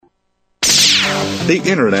the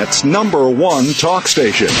Internet's #1 talk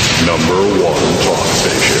station. #1 talk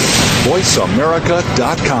station.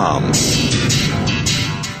 VoiceAmerica.com.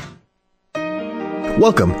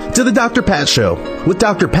 Welcome to the Dr. Pat Show with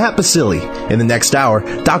Dr. Pat Basile. In the next hour,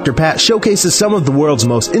 Dr. Pat showcases some of the world's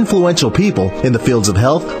most influential people in the fields of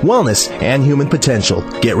health, wellness, and human potential.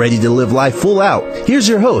 Get ready to live life full out. Here's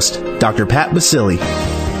your host, Dr. Pat Basile.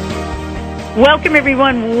 Welcome,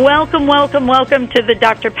 everyone. Welcome to the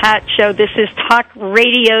Dr. Pat Show. This is Talk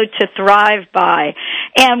Radio to Thrive By.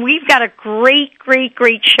 And we've got a great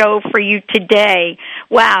show for you today.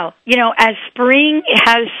 Wow. You know, as spring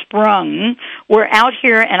has sprung, we're out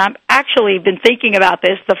here, and I've actually been thinking about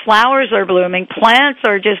this. The flowers are blooming. Plants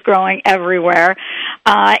are just growing everywhere.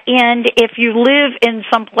 And if you live in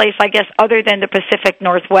some place, I guess, other than the Pacific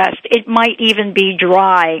Northwest, it might even be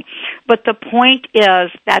dry. But the point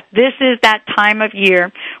is that this is that time of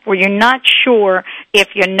year where you're not sure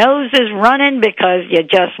if your nose is running because you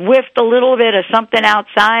just whiffed a little bit of something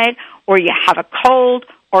outside, or you have a cold,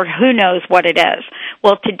 or who knows what it is.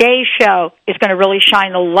 Well, today's show is going to really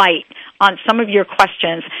shine a light on some of your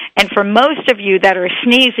questions. And for most of you that are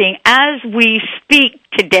sneezing as we speak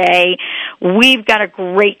today, we've got a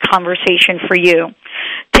great conversation for you.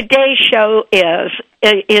 Today's show is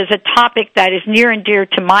a topic that is near and dear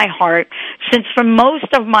to my heart, since for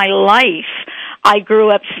most of my life I grew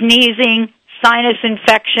up sneezing, sinus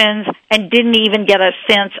infections, and didn't even get a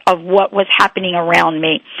sense of what was happening around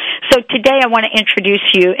me. So today I want to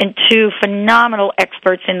introduce you into phenomenal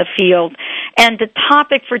experts in the field. And the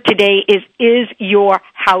topic for today is your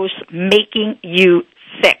house making you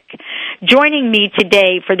sick? Joining me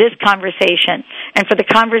today for this conversation and for the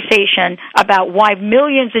conversation about why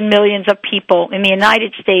millions and millions of people in the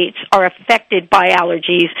United States are affected by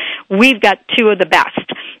allergies, we've got two of the best.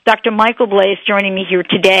 Dr. Michael Blais joining me here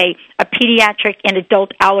today, a pediatric and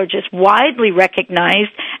adult allergist widely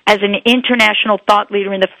recognized as an international thought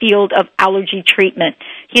leader in the field of allergy treatment.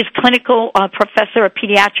 He is clinical professor of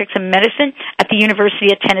pediatrics and medicine at the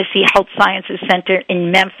University of Tennessee Health Sciences Center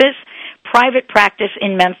in Memphis, private practice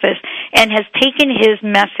in Memphis, and has taken his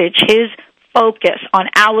message, his focus on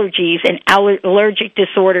allergies and allergic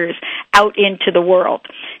disorders out into the world.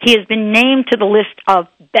 He has been named to the list of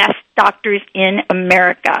best doctors in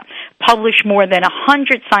America, published more than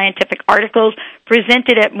 100 scientific articles,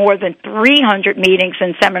 presented at more than 300 meetings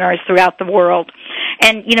and seminars throughout the world.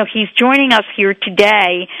 And, you know, he's joining us here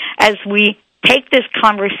today as we take this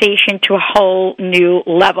conversation to a whole new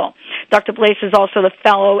level. Dr. Blais is also the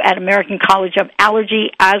fellow at American College of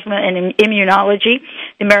Allergy, Asthma, and Immunology,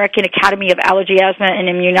 the American Academy of Allergy, Asthma, and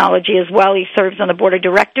Immunology as well. He serves on the board of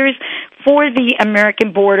directors for the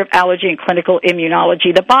American Board of Allergy and Clinical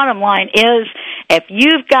Immunology. The bottom line is, if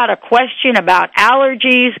you've got a question about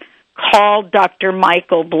allergies, call Dr.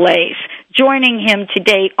 Michael Blais. Joining him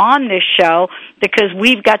today on this show, because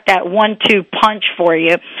we've got that 1-2 punch for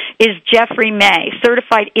you, is Jeffrey May,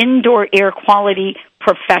 certified indoor air quality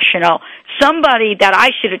professional. Somebody that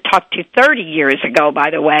I should have talked to 30 years ago, by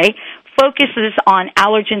the way, focuses on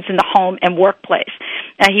allergens in the home and workplace.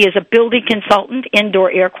 He is a building consultant,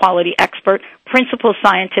 indoor air quality expert, principal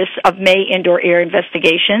scientist of May Indoor Air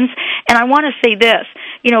Investigations. And I want to say this,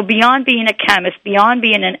 you know, beyond being a chemist, beyond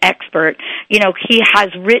being an expert, you know, he has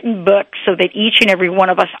written books so that each and every one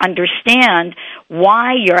of us understand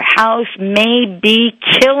why your house may be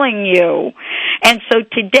killing you. And so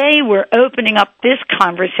today we're opening up this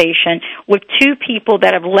conversation with two people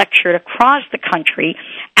that have lectured across the country,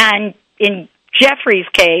 and in Jeffrey's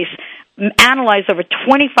case, analyzed over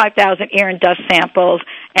 25,000 air and dust samples,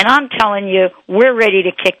 and I'm telling you, we're ready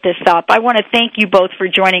to kick this up. I want to thank you both for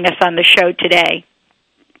joining us on the show today.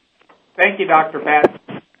 Thank you, Dr. Pat.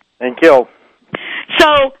 Thank you.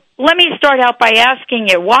 So let me start out by asking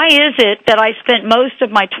you, why is it that I spent most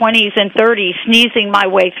of my 20s and 30s sneezing my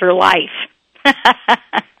way through life?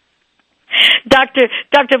 Dr.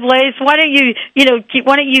 Blais, why don't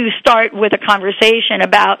you start with a conversation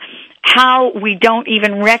about how we don't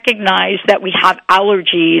even recognize that we have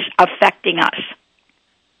allergies affecting us?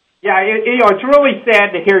 Yeah, it's really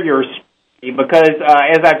sad to hear your story because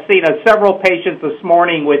as I've seen several patients this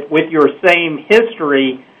morning with your same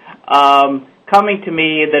history coming to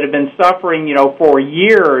me that have been suffering, for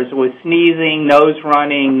years with sneezing, nose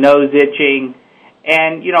running, nose itching.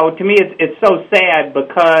 And, to me it's so sad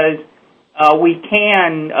because we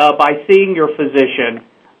can, by seeing your physician,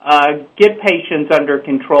 get patients under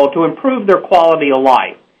control to improve their quality of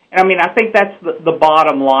life. And, I think that's the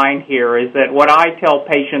bottom line here is that what I tell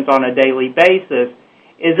patients on a daily basis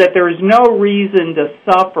is that there's no reason to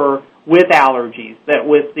suffer with allergies, that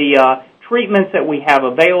with the treatments that we have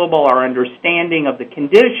available, our understanding of the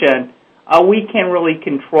condition, we can really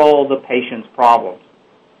control the patient's problems.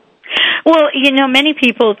 Well, many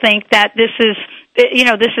people think that this is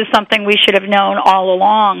something we should have known all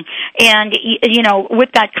along. And, with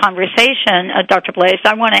that conversation, Dr. Blaze,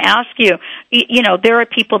 I want to ask you, there are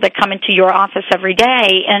people that come into your office every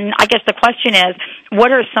day, and I guess the question is,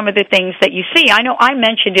 what are some of the things that you see? I know I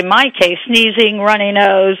mentioned in my case sneezing, runny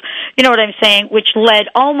nose, you know what I'm saying, which led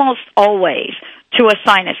almost always to a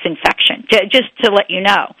sinus infection, just to let you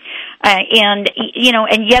know. And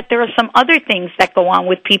yet there are some other things that go on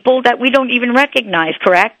with people that we don't even recognize,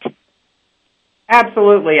 correct?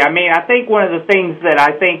 Absolutely. I mean, I think one of the things that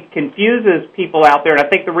I think confuses people out there, and I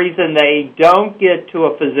think the reason they don't get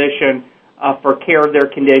to a physician for care of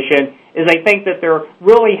their condition, is they think that they're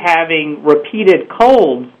really having repeated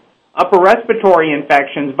colds, upper respiratory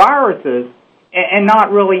infections, viruses, and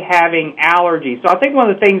not really having allergies. So I think one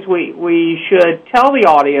of the things we should tell the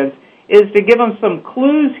audience is to give them some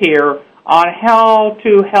clues here on how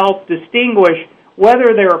to help distinguish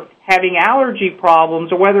whether they're having allergy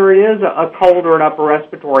problems or whether it is a cold or an upper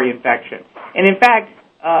respiratory infection. And in fact,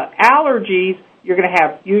 allergies, you're going to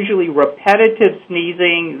have usually repetitive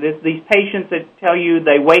sneezing. These patients that tell you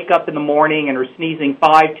they wake up in the morning and are sneezing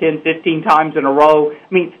 5, 10, 15 times in a row, I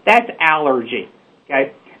mean, that's allergy,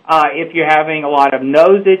 okay? If you're having a lot of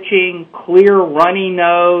nose itching, clear runny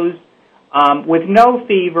nose, with no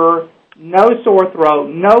fever, no sore throat,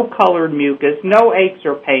 no colored mucus, no aches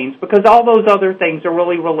or pains, because all those other things are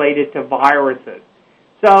really related to viruses.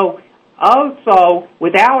 So also,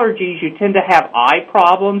 with allergies, you tend to have eye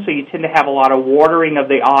problems, so you tend to have a lot of watering of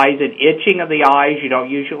the eyes and itching of the eyes. You don't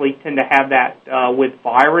usually tend to have that with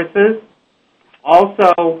viruses.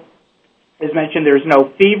 Also, as mentioned, there's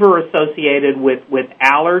no fever associated with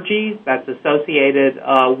allergies. That's associated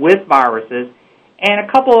with viruses. And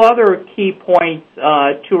a couple other key points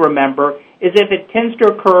to remember is if it tends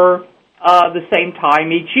to occur the same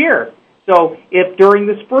time each year. So if during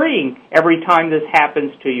the spring, every time this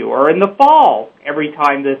happens to you, or in the fall, every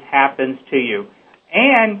time this happens to you.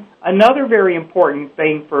 And another very important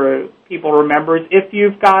thing for people to remember is if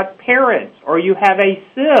you've got parents or you have a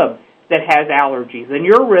sib that has allergies, then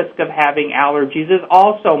your risk of having allergies is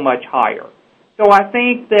also much higher. So I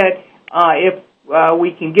think that if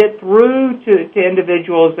we can get through to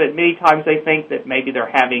individuals that many times they think that maybe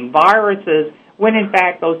they're having viruses, when in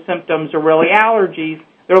fact those symptoms are really allergies,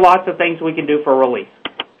 there are lots of things we can do for relief.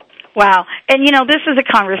 Wow. And, this is a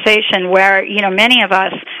conversation where, many of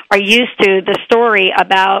us are used to the story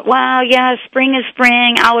about, well, yeah, spring is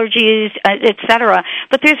spring, allergies, et cetera.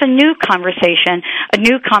 But there's a new conversation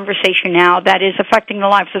now that is affecting the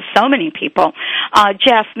lives of so many people.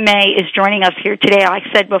 Jeff May is joining us here today. I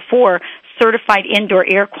said before, certified indoor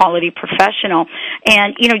air quality professional.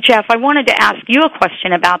 And, Jeff, I wanted to ask you a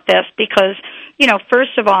question about this because,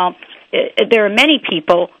 first of all, there are many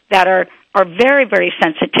people that are very, very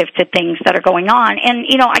sensitive to things that are going on. And,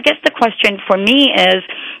 I guess the question for me is,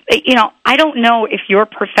 I don't know if your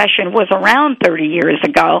profession was around 30 years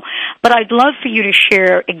ago, but I'd love for you to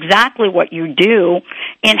share exactly what you do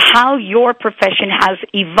and how your profession has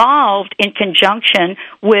evolved in conjunction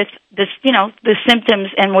with this, the symptoms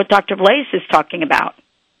and what Dr. Blaze is talking about.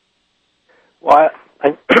 Well,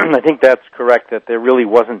 I think that's correct, that there really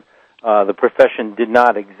wasn't, the profession did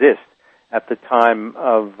not exist at the time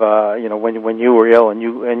of when you were ill and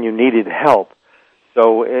you needed help.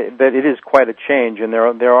 So that it is quite a change, and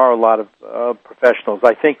there are a lot of professionals.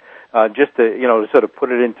 I think just to sort of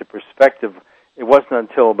put it into perspective, it wasn't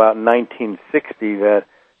until about 1960 that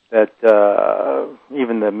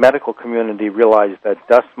even the medical community realized that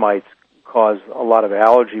dust mites cause a lot of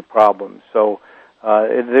allergy problems. So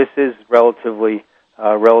this is relatively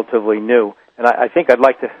new, and I think I'd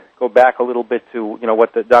like to go back a little bit to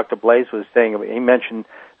what Dr. Blaze was saying. He mentioned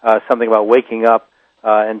something about waking up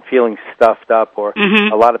and feeling stuffed up, or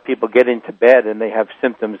a lot of people get into bed and they have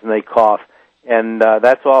symptoms and they cough, and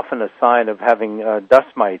that's often a sign of having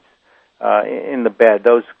dust mites in the bed.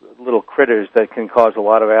 Those little critters that can cause a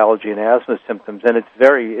lot of allergy and asthma symptoms, and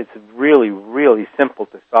it's really, really simple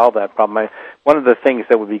to solve that problem. One of the things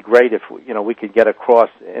that would be great if we could get across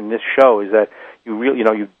in this show is that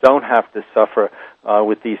you don't have to suffer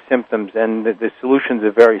with these symptoms, and the solutions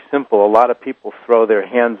are very simple. A lot of people throw their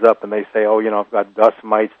hands up and they say, I've got dust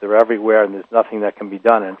mites, they're everywhere, and there's nothing that can be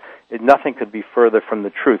done. And nothing could be further from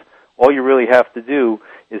the truth. All you really have to do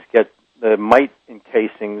is get the mite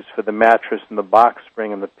encasings for the mattress and the box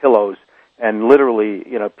spring and the pillows, and literally,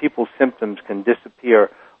 people's symptoms can disappear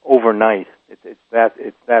overnight. It's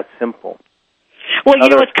that simple. Well,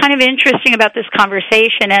 what's kind of interesting about this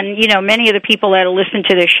conversation, and, many of the people that listen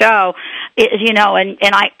to the show,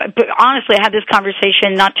 but honestly, I had this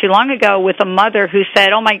conversation not too long ago with a mother who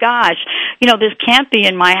said, oh my gosh, this can't be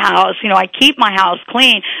in my house. I keep my house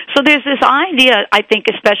clean. So there's this idea, I think,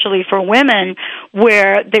 especially for women,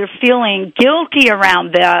 where they're feeling guilty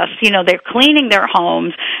around this. They're cleaning their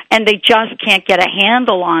homes and they just can't get a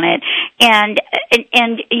handle on it. And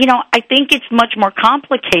I think it's much more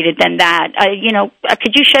complicated than that.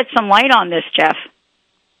 Could you shed some light on this, Jeff?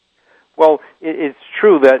 Well, it's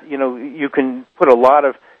true that, you can put a lot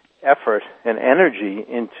of effort and energy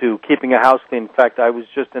into keeping a house clean. In fact, I was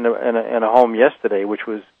just in a home yesterday which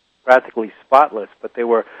was practically spotless, but there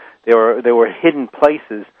were hidden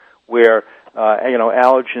places where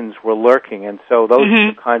allergens were lurking, and so those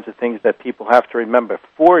are the kinds of things that people have to remember.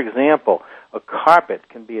 For example, a carpet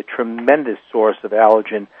can be a tremendous source of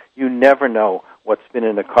allergen. You never know what's been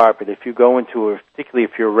in a carpet. If you go particularly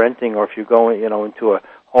if you're renting, or if you go into a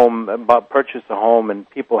home, purchase a home, and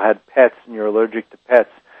people had pets and you're allergic to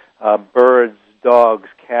pets, birds, dogs,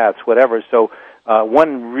 cats, whatever. So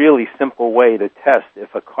one really simple way to test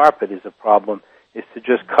if a carpet is a problem is to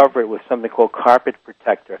just cover it with something called carpet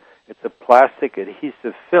protector. It's a plastic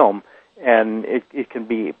adhesive film, and it can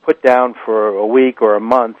be put down for a week or a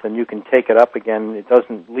month, and you can take it up again. It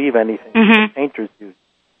doesn't leave anything that painters use.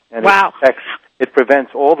 And it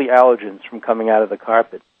prevents all the allergens from coming out of the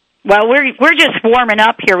carpet. Well, we're just warming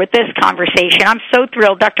up here with this conversation. I'm so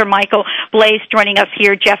thrilled. Dr. Michael Blaze joining us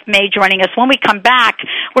here, Jeff May joining us. When we come back,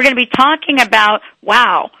 we're going to be talking about,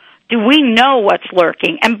 do we know what's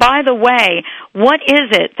lurking? And by the way, what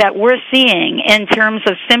is it that we're seeing in terms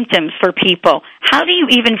of symptoms for people? How do you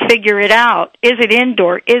even figure it out? Is it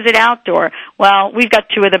indoor? Is it outdoor? Well, we've got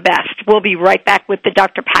two of the best. We'll be right back with the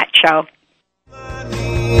Dr. Pat Show.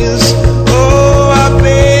 Oh, I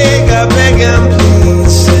beg him,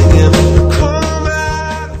 please sing him.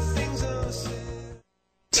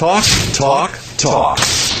 Talk, talk, talk.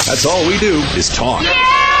 That's all we do is talk.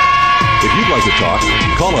 If you'd like to talk,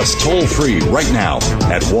 call us toll-free right now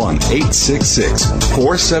at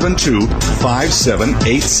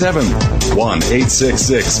 1-866-472-5787.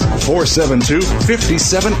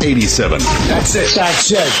 1-866-472-5787. That's it.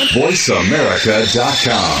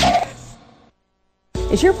 VoiceAmerica.com.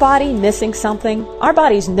 Is your body missing something? Our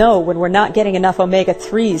bodies know when we're not getting enough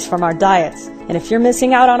omega-3s from our diets. And if you're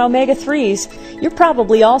missing out on omega-3s, you're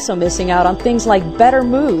probably also missing out on things like better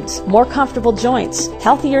moods, more comfortable joints,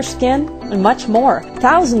 healthier skin, and much more.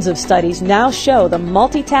 Thousands of studies now show the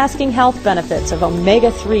multitasking health benefits of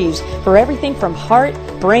omega-3s for everything from heart,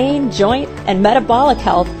 brain, joint, and metabolic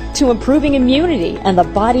health to improving immunity and the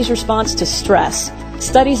body's response to stress.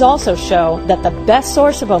 Studies also show that the best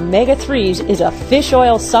source of omega-3s is a fish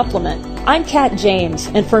oil supplement. I'm Kat James,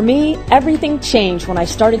 and for me, everything changed when I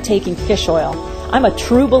started taking fish oil. I'm a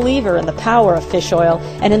true believer in the power of fish oil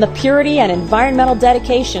and in the purity and environmental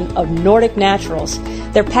dedication of Nordic Naturals.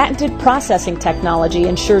 Their patented processing technology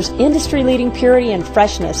ensures industry-leading purity and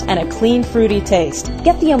freshness and a clean, fruity taste.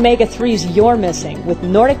 Get the omega-3s you're missing with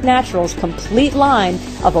Nordic Naturals' complete line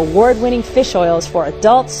of award-winning fish oils for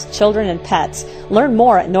adults, children, and pets. Learn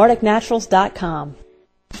more at NordicNaturals.com.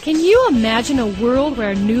 Can you imagine a world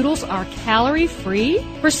where noodles are calorie-free?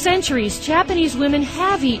 For centuries, Japanese women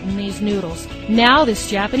have eaten these noodles. Now this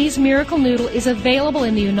Japanese miracle noodle is available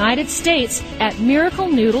in the United States at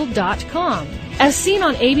miraclenoodle.com. As seen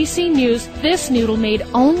on ABC News, this noodle made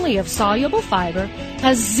only of soluble fiber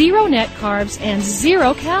has 0 net carbs and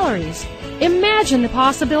 0 calories. Imagine the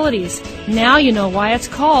possibilities. Now you know why it's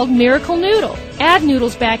called Miracle Noodle. Add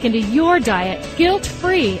noodles back into your diet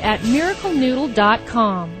guilt-free at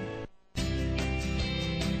miraclenoodle.com.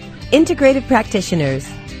 Integrative practitioners.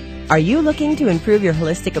 Are you looking to improve your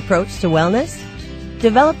holistic approach to wellness?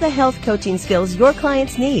 Develop the health coaching skills your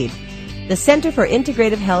clients need. The Center for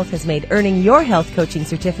Integrative Health has made earning your health coaching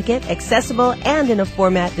certificate accessible and in a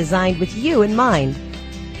format designed with you in mind.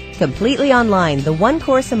 Completely online, the one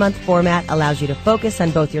course a month format allows you to focus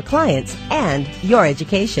on both your clients and your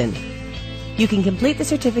education. You can complete the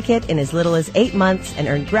certificate in as little as 8 months and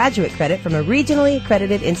earn graduate credit from a regionally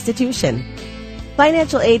accredited institution.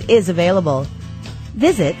 Financial aid is available.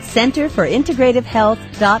 Visit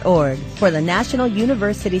centerforintegrativehealth.org for the National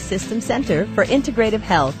University System Center for Integrative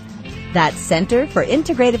Health. That's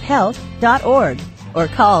centerforintegrativehealth.org. Or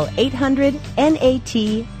call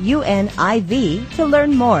 800-NAT-UNIV to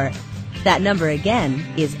learn more. That number again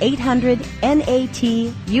is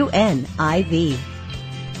 800-NAT-UNIV.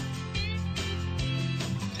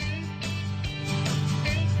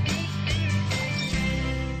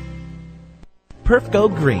 Perf Go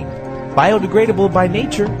Green. Biodegradable by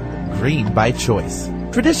nature, green by choice.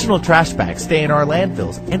 Traditional trash bags stay in our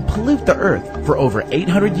landfills and pollute the earth for over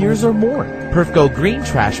 800 years or more. Perf Go Green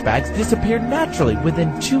trash bags disappear naturally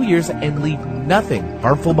within 2 years and leave nothing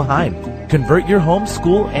harmful behind. Convert your home,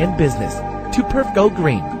 school, and business to Perf Go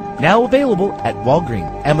Green. Now available at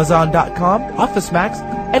Walgreens, Amazon.com, OfficeMax,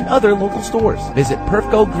 and other local stores. Visit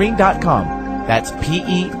perfgogreen.com. That's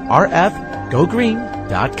PERF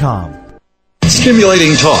GoGreen.com.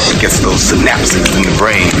 Stimulating talk. Gets those synapses in the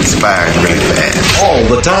brain firing really fast. All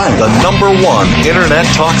the time. The #1 Internet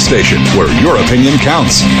talk station where your opinion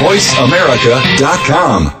counts.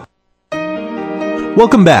 VoiceAmerica.com.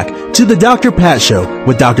 Welcome back to the Dr. Pat Show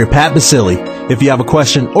with Dr. Pat Basili. If you have a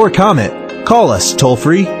question or comment, call us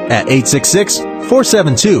toll-free at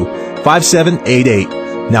 866-472-5788.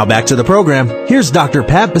 Now back to the program. Here's Dr.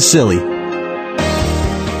 Pat Basili.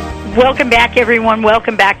 Welcome back, everyone.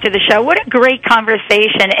 Welcome back to the show. What a great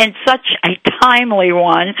conversation and such a timely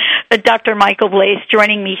one. Dr. Michael Blaze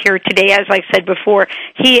joining me here today. As I said before,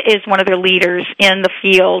 he is one of the leaders in the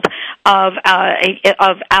field of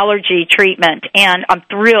allergy treatment, and I'm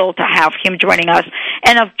thrilled to have him joining us.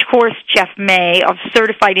 And, of course, Jeff May, a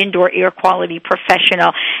certified indoor air quality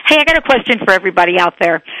professional. Hey, I got a question for everybody out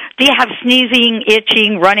there. Do you have sneezing,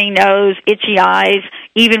 itching, runny nose, itchy eyes,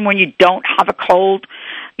 even when you don't have a cold?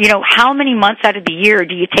 You know, how many months out of the year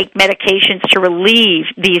do you take medications to relieve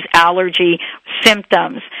these allergy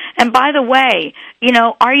symptoms? And by the way, you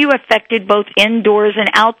know, are you affected both indoors and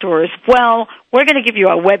outdoors? Well, we're going to give you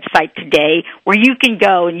a website today where you can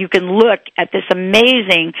go and you can look at this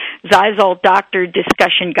amazing Xyzal Doctor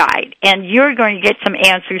discussion guide. And you're going to get some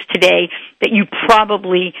answers today that you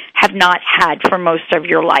probably have not had for most of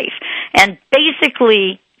your life. And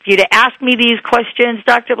basically, if you'd asked me these questions,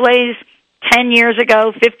 Dr. Blaze, 10 years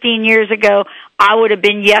ago, 15 years ago, I would have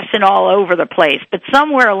been yes and all over the place. But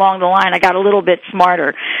somewhere along the line, I got a little bit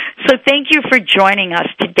smarter. So thank you for joining us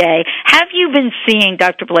today. Have you been seeing,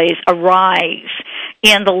 Dr. Blaze, a rise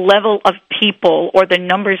in the level of people or the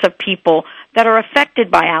numbers of people that are affected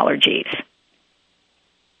by allergies?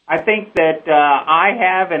 I think that I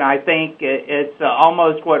have, and I think it's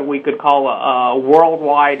almost what we could call a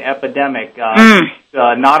worldwide epidemic,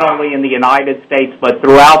 not only in the United States but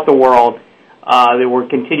throughout the world. That we're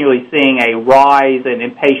continually seeing a rise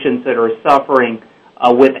in patients that are suffering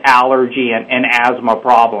with allergy and asthma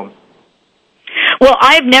problems. Well,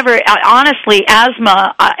 I've never, honestly,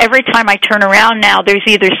 asthma, every time I turn around now, there's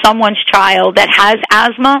either someone's child that has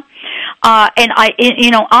asthma, and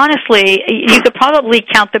honestly, you could probably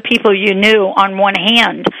count the people you knew on one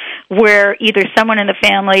hand where either someone in the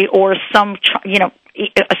family or a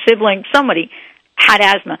sibling, somebody had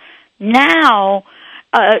asthma. Now,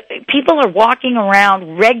 people are walking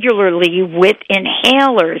around regularly with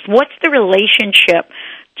inhalers. What's the relationship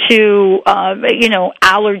to,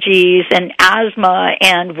 allergies and asthma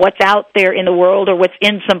and what's out there in the world or what's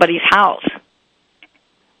in somebody's house?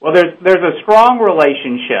 Well, there's a strong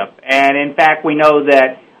relationship, and in fact, we know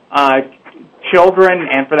that children,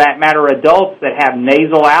 and for that matter, adults that have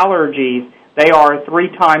nasal allergies, they are 3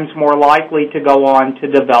 times more likely to go on to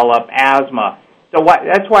develop asthma. So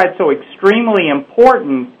that's why it's so extremely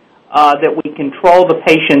important that we control the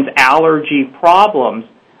patient's allergy problems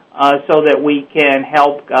so that we can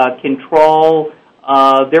help control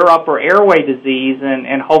their upper airway disease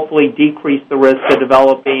and hopefully decrease the risk of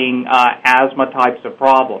developing asthma types of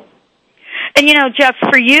problems. And, Jeff,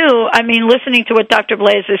 for you, listening to what Dr.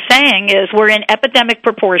 Blaze is saying is we're in epidemic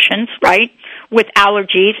proportions, right, with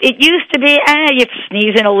allergies. It used to be, you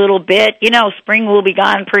sneeze in a little bit, spring will be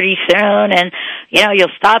gone pretty soon, and,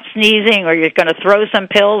 you'll stop sneezing or you're going to throw some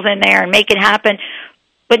pills in there and make it happen.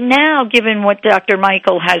 But now, given what Dr.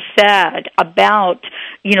 Michael has said about,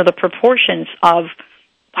 the proportions of,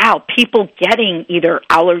 people getting either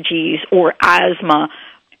allergies or asthma,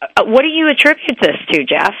 what do you attribute this to,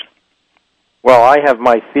 Jeff? Well, I have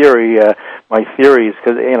my theories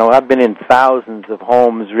because I've been in thousands of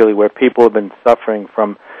homes really where people have been suffering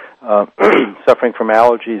from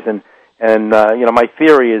allergies, and my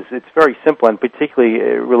theory is it's very simple, and particularly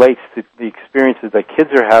it relates to the experiences that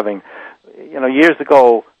kids are having. Years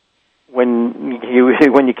ago, when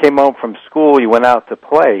you came home from school, you went out to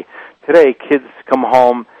play. Today, kids come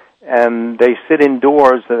home and they sit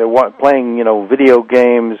indoors and they're playing video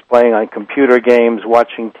games, playing on computer games,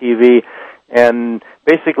 watching TV. And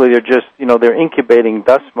basically, they're just, they're incubating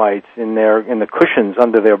dust mites in the cushions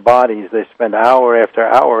under their bodies. They spend hour after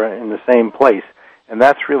hour in the same place, and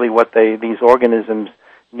that's really what these organisms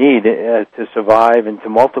need to survive and to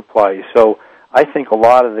multiply. So, I think a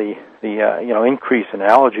lot of the increase in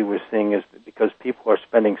allergy we're seeing is because people are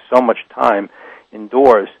spending so much time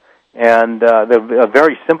indoors. And a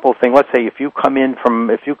very simple thing. Let's say if you come in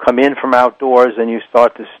from outdoors and you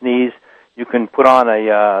start to sneeze, you can put on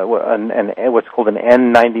what's called an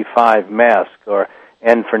N95 mask, or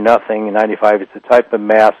N for nothing, 95. It's a type of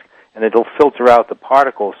mask, and it'll filter out the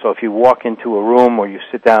particles. So if you walk into a room or you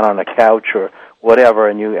sit down on a couch or whatever,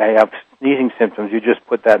 and you have sneezing symptoms, you just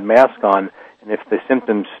put that mask on, and if the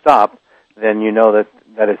symptoms stop, then you know that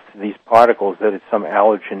it's these particles, that it's some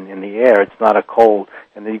allergen in the air. It's not a cold.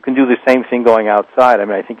 And then you can do the same thing going outside. I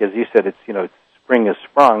mean, I think, as you said, it's spring has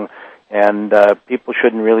sprung, and people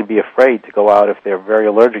shouldn't really be afraid to go out if they're very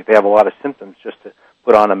allergic. They have a lot of symptoms, just to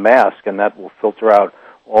put on a mask, and that will filter out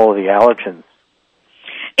all of the allergens.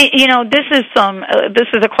 This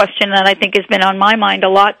is a question that I think has been on my mind a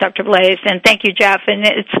lot, Dr. Blaze, and thank you, Jeff. And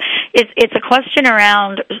it's a question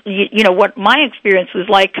around what my experience was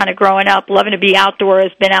like, kind of growing up, loving to be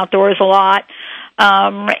outdoors, been outdoors a lot,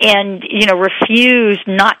 and refused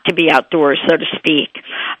not to be outdoors, so to speak.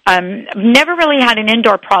 Never really had an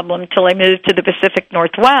indoor problem until I moved to the Pacific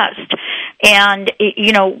Northwest. And,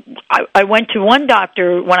 I went to one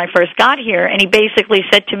doctor when I first got here, and he basically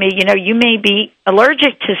said to me, you may be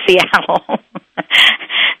allergic to Seattle.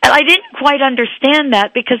 And I didn't quite understand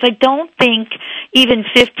that, because I don't think even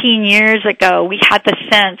 15 years ago we had the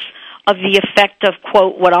sense of the effect of,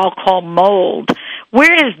 quote, what I'll call mold.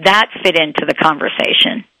 Where does that fit into the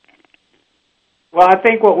conversation? Well, I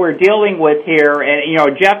think what we're dealing with here,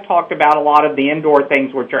 and, Jeff talked about a lot of the indoor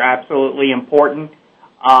things which are absolutely important.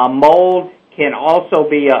 Mold can also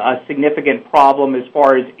be a significant problem as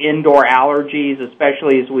far as indoor allergies,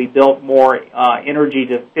 especially as we built more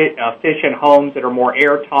energy-efficient homes that are more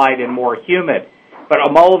airtight and more humid. But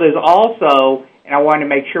a mold is also, and I want to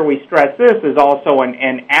make sure we stress this, is also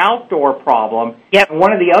an outdoor problem. Yep. And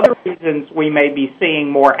one of the other reasons we may be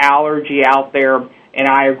seeing more allergy out there, and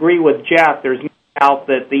I agree with Jeff, there's no doubt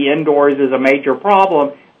that the indoors is a major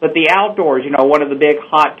problem, but the outdoors, one of the big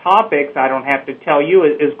hot topics, I don't have to tell you,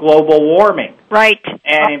 is global warming. Right.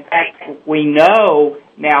 And in fact, we know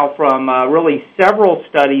now from really several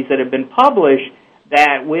studies that have been published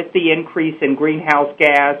that with the increase in greenhouse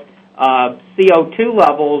gas, CO2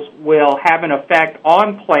 levels will have an effect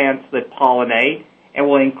on plants that pollinate and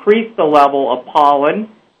will increase the level of pollen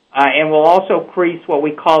and will also increase what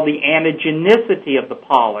we call the antigenicity of the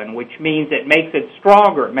pollen, which means it makes it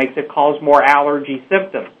stronger. It makes it cause more allergy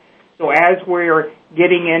symptoms. So as we're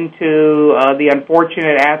getting into the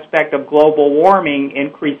unfortunate aspect of global warming,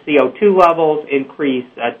 increased CO2 levels,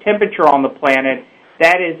 increased temperature on the planet,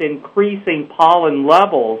 that is increasing pollen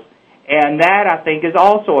levels. And that, I think, is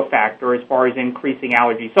also a factor as far as increasing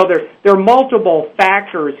allergies. So there are multiple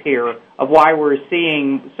factors here of why we're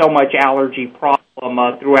seeing so much allergy problem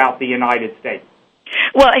throughout the United States.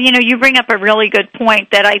 Well, you bring up a really good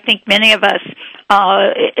point that I think many of us,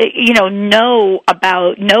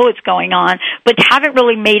 know it's going on, but haven't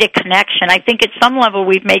really made a connection. I think at some level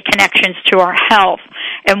we've made connections to our health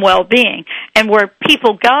and well-being. And where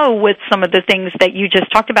people go with some of the things that you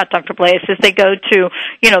just talked about, Dr. Blaze, is they go to,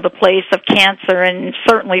 the place of cancer and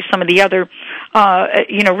certainly some of the other,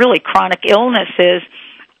 really chronic illnesses.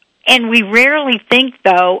 And we rarely think,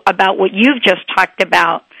 though, about what you've just talked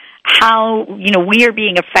about, how, we are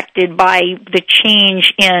being affected by the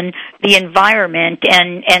change in the environment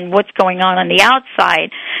and what's going on the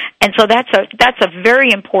outside. And so that's a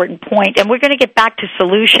very important point. And we're going to get back to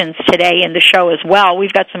solutions today in the show as well.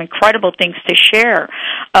 We've got some incredible things to share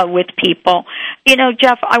with people.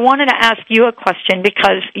 Jeff, I wanted to ask you a question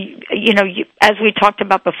because, as we talked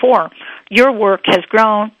about before, your work has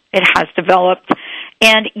grown, it has developed,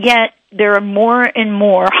 and yet there are more and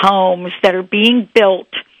more homes that are being built,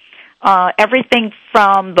 everything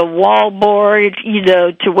from the wallboard,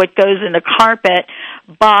 to what goes in the carpet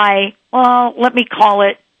by, let me call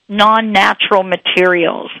it non-natural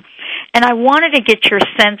materials. And I wanted to get your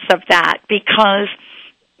sense of that because,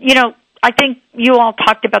 I think you all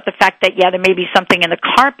talked about the fact that, there may be something in the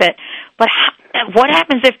carpet, but what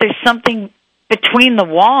happens if there's something between the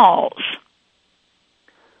walls?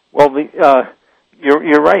 Well,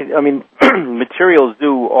 you're right. I mean, materials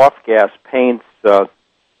do off-gas paints,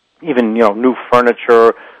 even new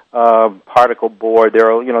furniture, particle board.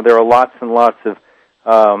 There are lots and lots of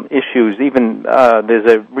issues. Even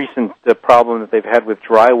there's a recent problem that they've had with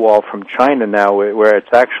drywall from China now, where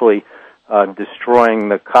it's actually destroying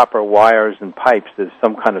the copper wires and pipes. There's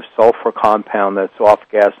some kind of sulfur compound that's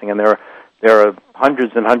off-gassing, and there are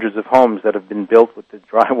hundreds and hundreds of homes that have been built with the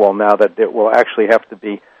drywall now that will actually have to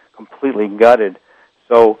be completely gutted.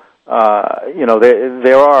 So,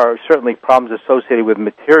 there are certainly problems associated with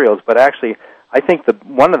materials, but actually I think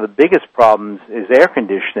one of the biggest problems is air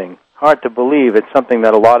conditioning. hard to believe. It's something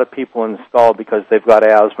that a lot of people install because they've got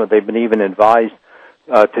asthma. They've been even advised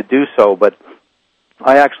to do so. But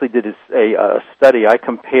I actually did a study. I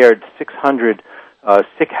compared 600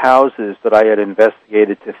 sick houses that I had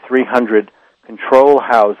investigated to 300 control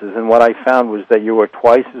houses, and what I found was that you were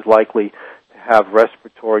twice as likely to have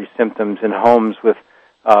respiratory symptoms in homes with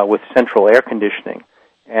central air conditioning.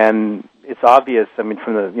 And it's obvious, I mean,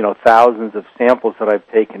 from the thousands of samples that I've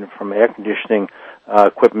taken from air conditioning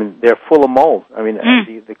equipment, they're full of mold. I mean,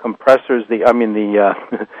 the compressors, the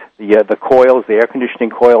coils, the air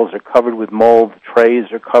conditioning coils are covered with mold. The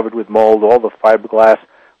trays are covered with mold. All the fiberglass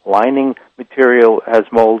lining material has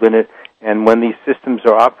mold in it. And when these systems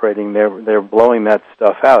are operating, they're blowing that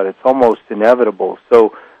stuff out. It's almost inevitable.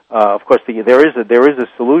 So, of course, there is a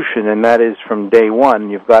solution, and that is from day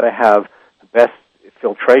one, you've got to have the best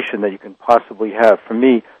filtration that you can possibly have. For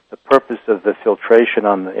me, the purpose of the filtration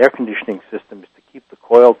on the air conditioning system is to keep the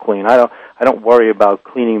coil clean. I don't worry about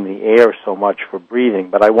cleaning the air so much for breathing,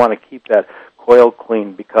 but I want to keep that coil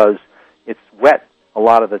clean because it's wet a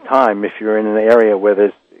lot of the time if you're in an area where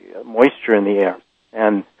there's moisture in the air,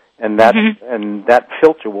 and that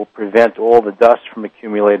filter will prevent all the dust from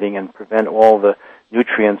accumulating and prevent all the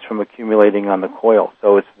nutrients from accumulating on the coil.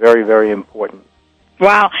 So it's very, very important.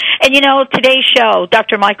 Wow. And today's show,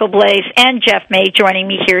 Dr. Michael Blaze and Jeff May joining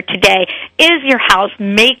me here today. Is your house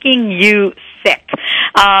making you sick?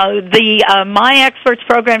 The My Xperts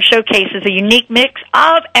program showcases a unique mix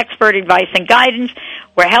of expert advice and guidance.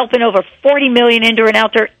 We're helping over 40 million indoor and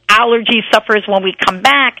outdoor allergy sufferers. When we come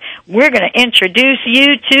back, we're going to introduce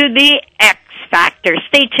you to the X Factor.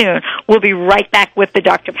 Stay tuned. We'll be right back with the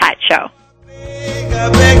Dr. Pat Show.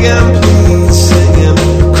 Beg him, please sing him.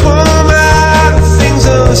 Call my things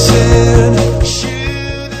unsaid.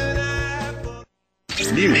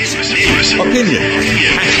 News, opinion.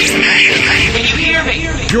 Can you hear me?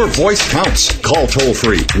 Your voice counts. Call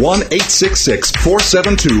toll-free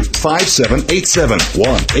 1-866-472-5787.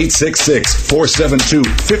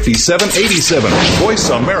 1-866-472-5787.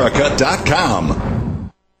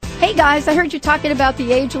 VoiceAmerica.com. Hey guys, I heard you talking about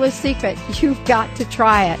the Ageless Secret. You've got to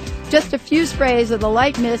try it. Just a few sprays of the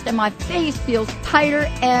light mist and my face feels tighter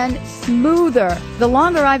and smoother. The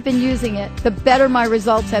longer I've been using it, the better my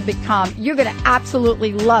results have become. You're going to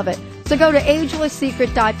absolutely love it. So go to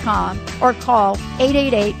agelesssecret.com or call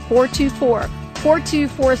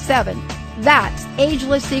 888-424-4247. That's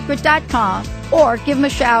agelesssecret.com, or give them a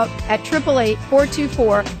shout at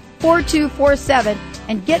 888-424-4247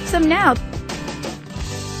 and get some now.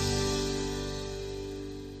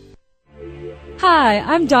 Hi,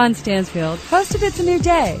 I'm Dawn Stansfield, host of It's a New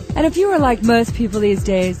Day. And if you are like most people these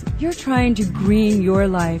days, you're trying to green your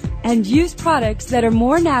life and use products that are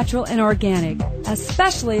more natural and organic,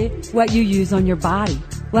 especially what you use on your body.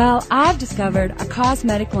 Well, I've discovered a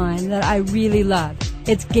cosmetic line that I really love.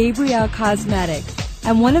 It's Gabrielle Cosmetics.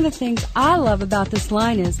 And one of the things I love about this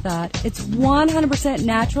line is that it's 100%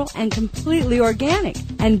 natural and completely organic,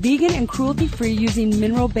 and vegan and cruelty-free using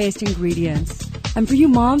mineral-based ingredients. And for you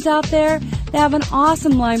moms out there, they have an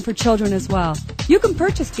awesome line for children as well. You can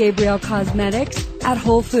purchase Gabrielle Cosmetics at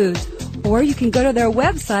Whole Foods, or you can go to their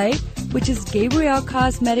website, which is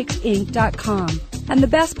GabrielleCosmeticsInc.com. And the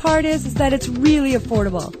best part is that it's really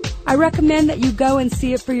affordable. I recommend that you go and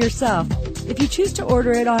see it for yourself. If you choose to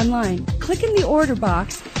order it online, click in the order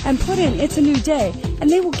box and put in It's a New Day, and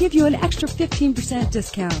they will give you an extra 15%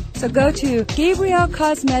 discount. So go to Gabrielle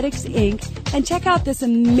Cosmetics Inc. and check out this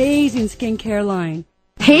amazing skincare line.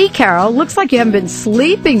 Hey, Carol, looks like you haven't been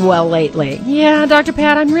sleeping well lately. Yeah, Dr.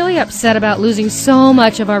 Pat, I'm really upset about losing so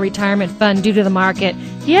much of our retirement fund due to the market.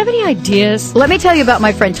 Do you have any ideas? Let me tell you about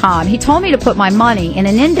my friend Tom. He told me to put my money in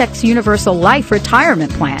an Index Universal Life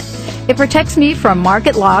retirement plan. It protects me from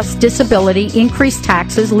market loss, disability, increased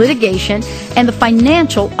taxes, litigation, and the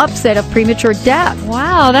financial upset of premature death.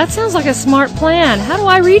 Wow, that sounds like a smart plan. How do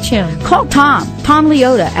I reach him? Call Tom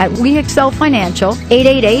Leota at We Excel Financial,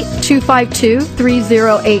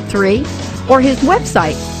 888-252-3083, or his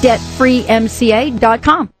website,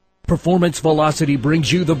 debtfreemca.com. Performance Velocity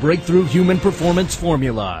brings you the breakthrough human performance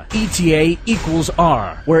formula, ETA equals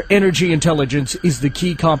R, where energy intelligence is the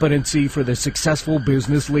key competency for the successful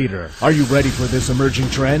business leader. Are you ready for this emerging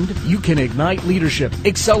trend? You can ignite leadership,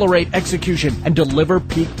 accelerate execution, and deliver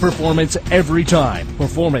peak performance every time.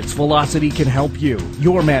 Performance Velocity can help you,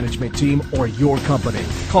 your management team, or your company.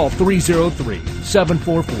 Call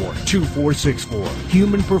 303-744-2464.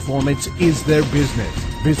 Human performance is their business.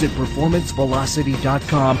 Visit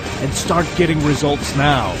performancevelocity.com and start getting results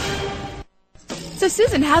now. So,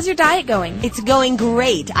 Susan, how's your diet going? It's going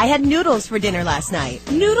great. I had noodles for dinner last night.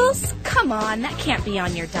 Noodles? Come on, that can't be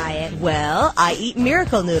on your diet. Well, I eat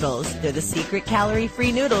Miracle Noodles. They're the secret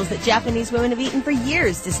calorie-free noodles that Japanese women have eaten for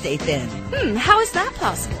years to stay thin. How is that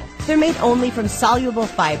possible? They're made only from soluble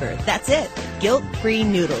fiber. That's it. Guilt-free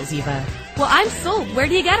noodles, Eva. Well, I'm sold. Where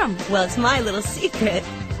do you get them? Well, it's my little secret.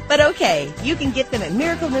 But okay, you can get them at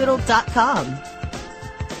miraclenoodle.com.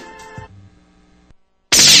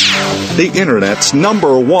 The Internet's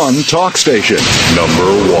 #1 talk station.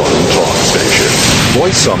 #1 talk station.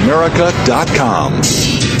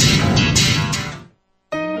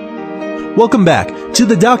 VoiceAmerica.com. Welcome back to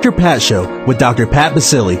the Dr. Pat Show with Dr. Pat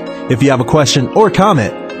Basili. If you have a question or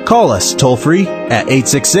comment, call us toll-free at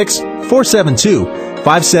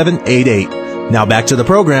 866-472-5788. Now back to the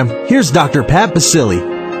program. Here's Dr. Pat Basili.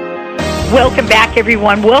 Welcome back,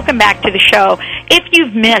 everyone. Welcome back to the show. If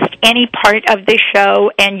you've missed any part of this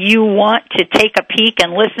show and you want to take a peek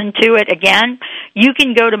and listen to it again, you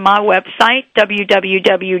can go to my website,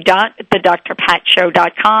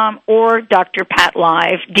 www.thedrpatshow.com or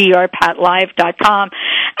drpatlive, drpatlive.com,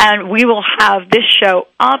 and we will have this show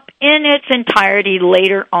up in its entirety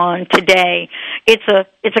later on today. It's a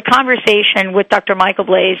conversation with Dr. Michael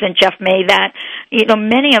Blaze and Jeff May that,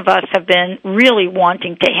 many of us have been really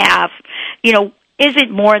wanting to have. Is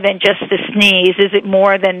it more than just the sneeze? Is it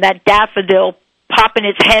more than that daffodil popping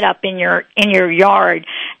its head up in your yard?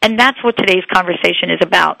 And that's what today's conversation is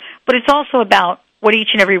about. But it's also about what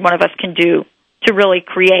each and every one of us can do to really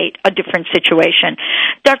create a different situation.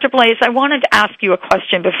 Dr. Blaze, I wanted to ask you a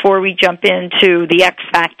question before we jump into the X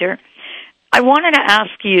Factor. I wanted to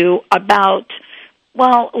ask you about,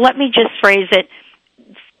 let me just phrase it,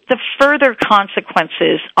 the further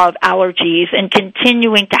consequences of allergies and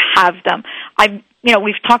continuing to have them.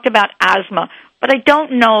 We've talked about asthma, but I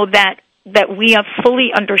don't know that we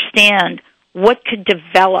fully understand what could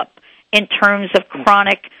develop in terms of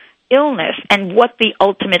chronic illness and what the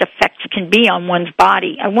ultimate effects can be on one's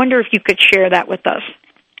body. I wonder if you could share that with us.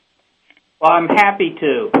 Well, I'm happy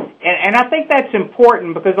to. And I think that's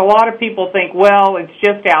important because a lot of people think, it's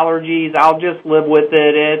just allergies. I'll just live with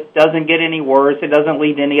it. It doesn't get any worse. It doesn't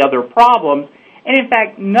lead to any other problems. And, in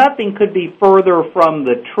fact, nothing could be further from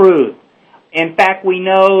the truth. In fact, we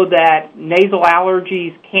know that nasal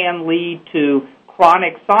allergies can lead to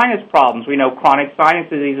chronic sinus problems. We know chronic sinus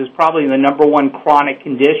disease is probably the #1 chronic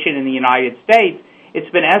condition in the United States. It's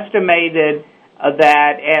been estimated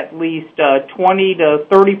that at least 20 to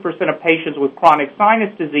 30% of patients with chronic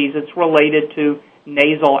sinus disease, it's related to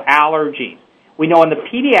nasal allergies. We know in the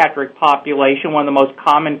pediatric population, one of the most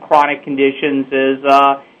common chronic conditions is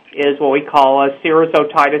what we call serous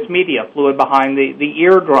otitis media, fluid behind the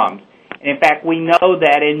eardrums. And in fact, we know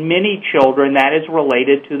that in many children that is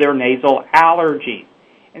related to their nasal allergies.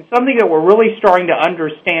 And something that we're really starting to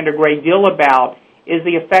understand a great deal about is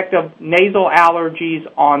the effect of nasal allergies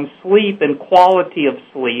on sleep and quality of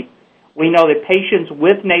sleep. We know that patients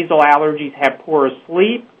with nasal allergies have poorer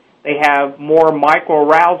sleep. They have more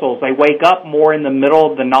microarousals. They wake up more in the middle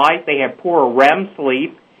of the night. They have poorer REM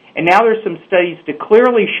sleep. And now there's some studies to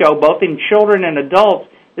clearly show, both in children and adults,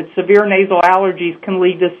 that severe nasal allergies can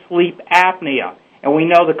lead to sleep apnea. And we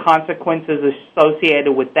know the consequences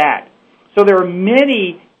associated with that. So there are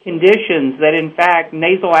many conditions that, in fact,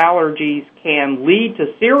 nasal allergies can lead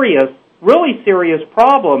to serious, really serious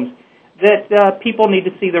problems that people need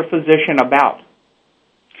to see their physician about.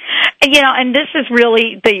 And this is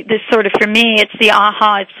really this sort of, for me, it's the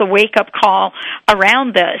it's the wake-up call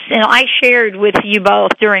around this. I shared with you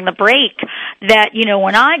both during the break that,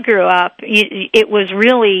 when I grew up, it was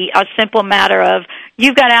really a simple matter of,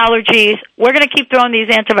 you've got allergies, we're going to keep throwing these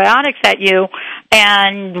antibiotics at you,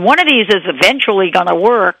 and one of these is eventually going to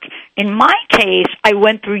work. In my case, I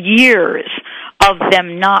went through years of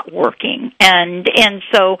them not working. And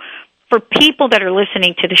so for people that are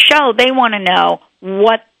listening to the show, they want to know,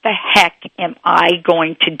 what the heck am I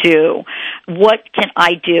going to do? What can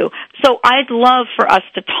I do? So I'd love for us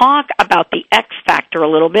to talk about the X factor a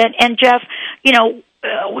little bit. And Jeff,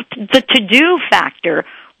 the to-do factor,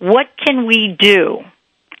 what can we do?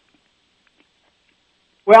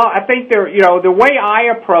 Well, I think the way I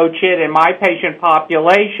approach it in my patient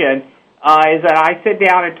population is that I sit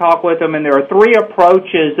down and talk with them, and there are 3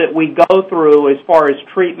 approaches that we go through as far as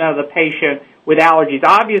treatment of the patient with allergies.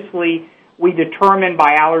 Obviously, we determine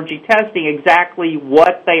by allergy testing exactly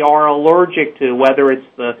what they are allergic to, whether it's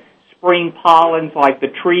the spring pollens like the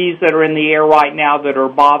trees that are in the air right now that are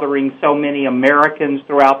bothering so many Americans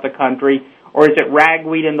throughout the country, or is it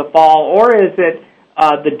ragweed in the fall, or is it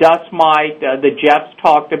the dust mite that Jeff's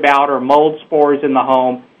talked about, or mold spores in the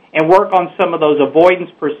home. and work on some of those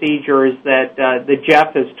avoidance procedures that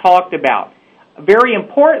Jeff has talked about. Very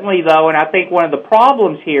importantly, though, and I think one of the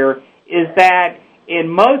problems here is that in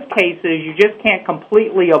most cases you just can't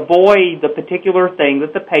completely avoid the particular thing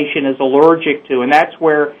that the patient is allergic to, and that's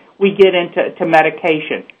where we get into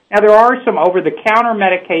medication. Now, there are some over-the-counter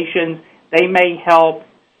medications. They may help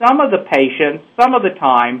some of the patients some of the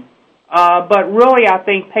time, but really I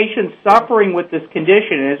think patients suffering with this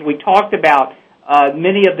condition, as we talked about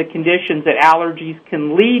many of the conditions that allergies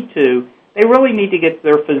can lead to, they really need to get to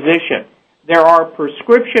their physician. There are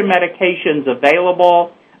prescription medications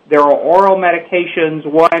available. There are oral medications.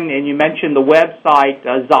 One, and you mentioned the website,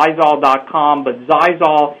 Zysol.com, but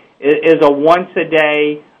Zysol is a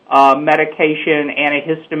once-a-day medication,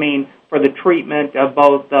 antihistamine, for the treatment of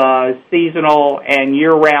both seasonal and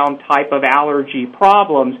year-round type of allergy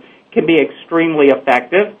problems, can be extremely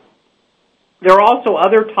effective. There are also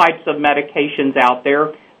other types of medications out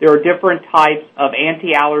there. There are different types of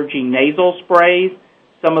anti-allergy nasal sprays,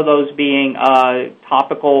 some of those being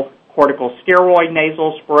topical corticosteroid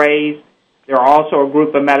nasal sprays. There are also a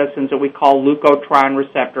group of medicines that we call leukotriene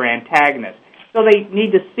receptor antagonists. So they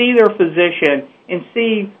need to see their physician and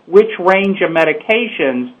see which range of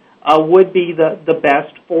medications would be the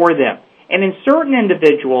best for them. And in certain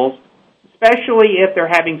individuals, especially if they're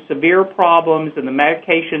having severe problems and the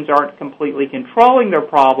medications aren't completely controlling their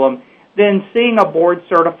problem, then seeing a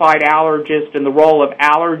board-certified allergist in the role of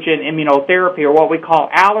allergen immunotherapy, or what we call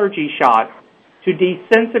allergy shots, to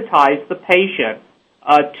desensitize the patient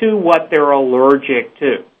to what they're allergic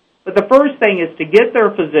to. But the first thing is to get their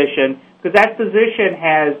physician, because that physician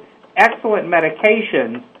has excellent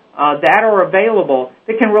medications that are available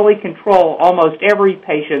that can really control almost every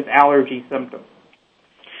patient's allergy symptoms.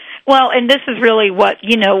 Well, and this is really what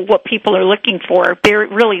people are looking for. They're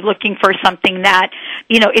really looking for something that,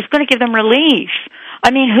 is going to give them relief.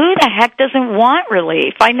 I mean, who the heck doesn't want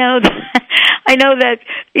relief? I know that,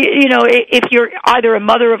 if you're either a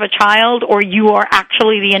mother of a child or you are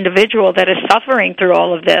actually the individual that is suffering through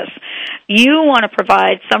all of this, you want to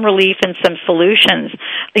provide some relief and some solutions,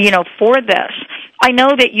 for this. I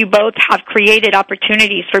know that you both have created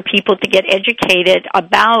opportunities for people to get educated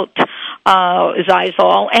about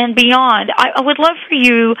Zysol and beyond. I would love for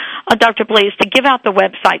you, Dr. Blaze, to give out the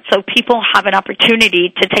website so people have an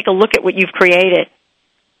opportunity to take a look at what you've created.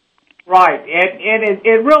 Right, and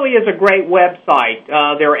it really is a great website.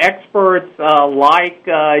 There are experts like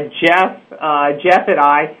Jeff and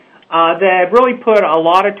I that really put a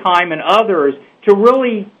lot of time, and others, to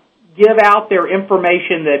really give out their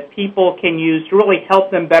information that people can use to really help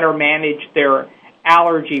them better manage their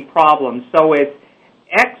allergy problems. So it's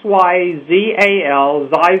XYZAL,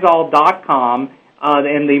 Zysol.com,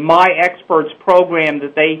 and the My Xperts program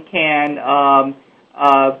that they can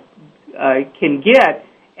get.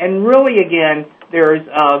 And really, again, there's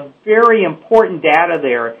very important data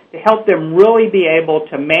there to help them really be able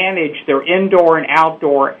to manage their indoor and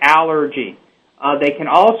outdoor allergies. They can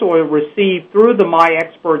also receive, through the My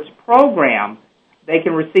Xperts program, they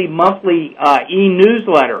can receive monthly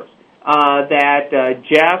e-newsletters that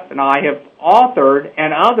Jeff and I have authored,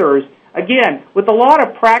 and others, again, with a lot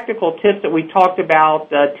of practical tips that we talked about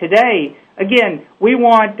today. Again, we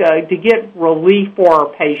want to get relief for our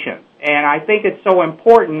patients. And I think it's so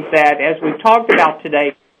important that, as we've talked about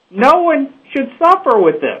today, no one should suffer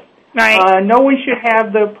with this. Right. No one should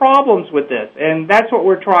have the problems with this, and that's what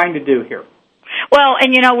we're trying to do here. Well,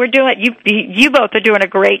 and we're doing. You both are doing a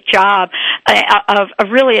great job of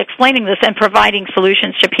really explaining this and providing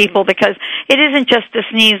solutions to people, because it isn't just a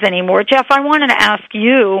sneeze anymore. Jeff, I wanted to ask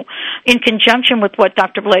you, in conjunction with what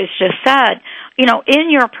Dr. Blaze just said, in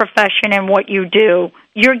your profession and what you do,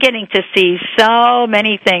 you're getting to see so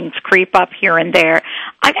many things creep up here and there.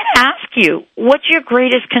 I got to ask you, what's your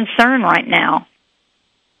greatest concern right now?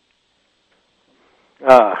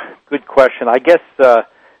 Good question. I guess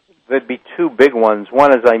there'd be two big ones.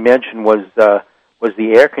 One, as I mentioned, was the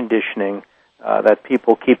air conditioning, that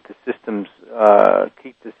people keep the systems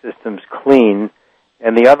clean,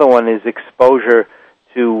 and the other one is exposure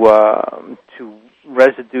to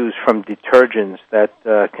residues from detergents that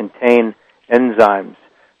contain enzymes.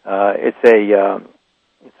 It's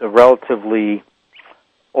a relatively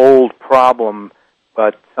old problem,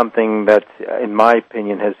 but something that, in my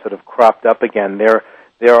opinion, has sort of cropped up again. There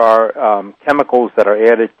are chemicals that are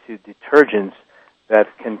added to detergents that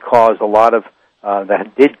can cause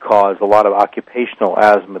that did cause a lot of occupational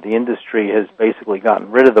asthma. The industry has basically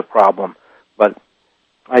gotten rid of the problem, but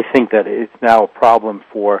I think that it's now a problem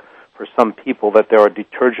for some people, that there are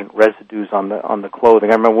detergent residues on the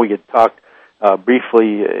clothing. I remember we had talked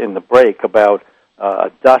briefly in the break about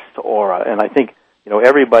dust aura, and I think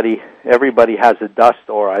everybody has a dust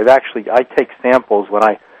aura. I take samples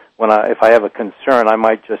if I have a concern, I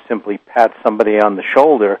might just simply pat somebody on the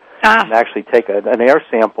shoulder and actually take an air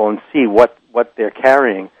sample and see what they're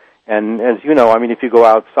carrying. And as you know, if you go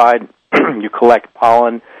outside, you collect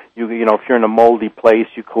pollen. If you're in a moldy place,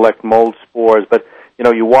 you collect mold spores. But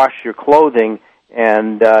you wash your clothing,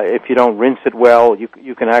 and if you don't rinse it well,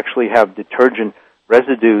 you can actually have detergent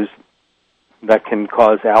residues that can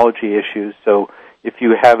cause allergy issues. So if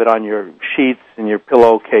you have it on your sheets and your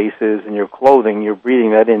pillowcases and your clothing, you're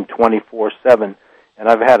breathing that in 24/7. And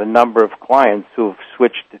I've had a number of clients who have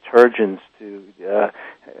switched detergents to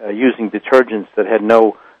using detergents that had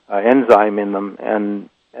no enzyme in them, and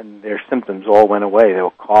their symptoms all went away. They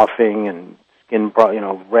were coughing and skin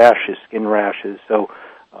rashes. So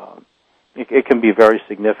it can be very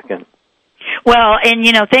significant. Well, and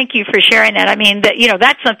thank you for sharing that.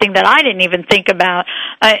 That's something that I didn't even think about.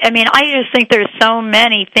 I just think there's so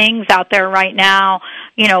many things out there right now,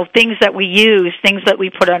 things that we use, things that we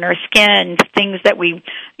put on our skin, things that we,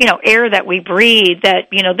 air that we breathe, that,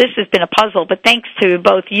 this has been a puzzle. But thanks to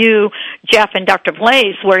both you, Jeff, and Dr.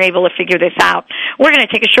 Blaze, we're able to figure this out. We're going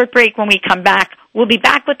to take a short break. When we come back, we'll be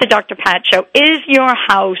back with the Dr. Pat Show. Is your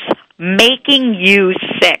house making you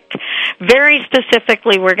sick? Very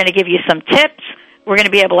specifically, we're going to give you some tips. We're going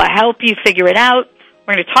to be able to help you figure it out.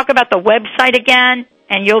 We're going to talk about the website again,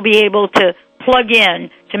 and you'll be able to plug in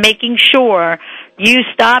to making sure you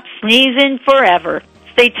stop sneezing forever.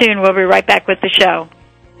 Stay tuned. We'll be right back with the show.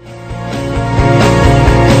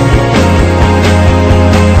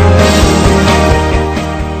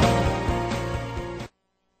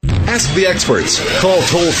 Ask the experts. Call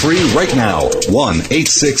toll-free right now,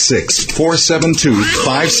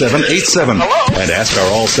 1-866-472-5787. And ask our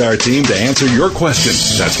All-Star team to answer your question.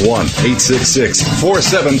 That's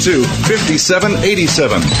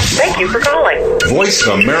 1-866-472-5787. Thank you for calling.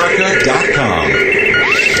 VoiceAmerica.com.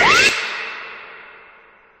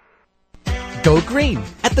 Go Green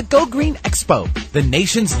at the Go Green Expo, the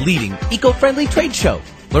nation's leading eco-friendly trade show.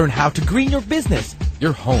 Learn how to green your business,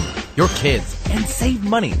 your home, your kids, and save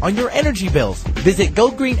money on your energy bills. Visit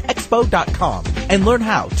GoGreenExpo.com and learn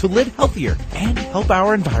how to live healthier and help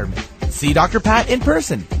our environment. See Dr. Pat in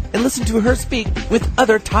person and listen to her speak with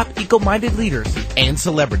other top eco-minded leaders and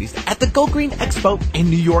celebrities at the Go Green Expo in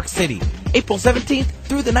New York City, April 17th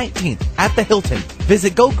through the 19th at the Hilton.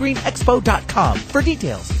 Visit GoGreenExpo.com for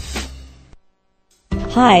details.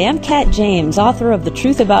 Hi, I'm Kat James, author of The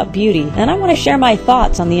Truth About Beauty, and I want to share my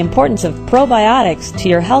thoughts on the importance of probiotics to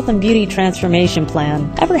your health and beauty transformation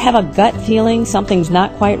plan. Ever have a gut feeling something's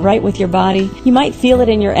not quite right with your body? You might feel it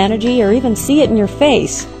in your energy or even see it in your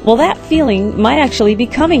face. Well, that feeling might actually be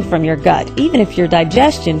coming from your gut, even if your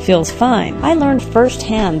digestion feels fine. I learned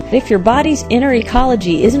firsthand that if your body's inner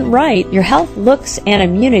ecology isn't right, your health, looks, and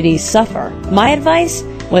immunity suffer. My advice?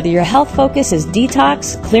 Whether your health focus is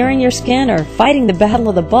detox, clearing your skin, or fighting the battle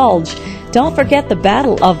of the bulge, don't forget the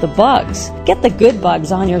battle of the bugs. Get the good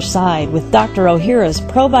bugs on your side with Dr. Ohhira's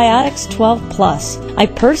Probiotics 12 Plus. I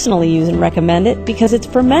personally use and recommend it because it's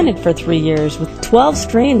fermented for 3 years with 12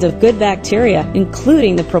 strains of good bacteria,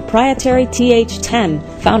 including the proprietary TH10,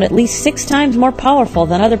 found at least 6 times more powerful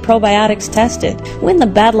than other probiotics tested. Win the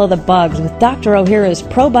battle of the bugs with Dr. Ohhira's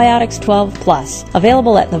Probiotics 12 Plus.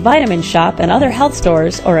 Available at the Vitamin Shop and other health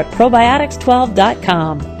stores or at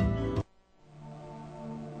probiotics12.com.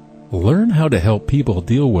 Learn how to help people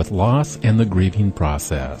deal with loss and the grieving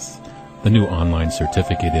process. The new online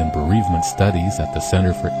certificate in bereavement studies at the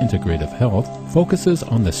Center for Integrative Health focuses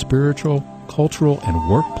on the spiritual, cultural, and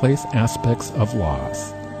workplace aspects of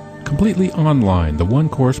loss. Completely online, the one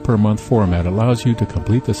course per month format allows you to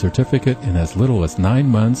complete the certificate in as little as 9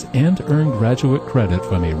 months and earn graduate credit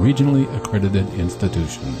from a regionally accredited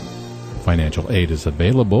institution. Financial aid is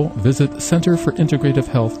available. Visit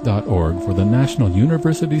centerforintegrativehealth.org for the National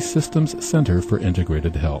University Systems Center for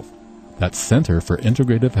Integrated Health. That's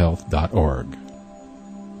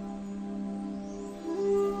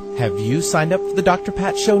centerforintegrativehealth.org. Have you signed up for the Dr.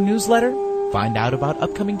 Pat Show newsletter? Find out about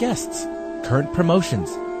upcoming guests, current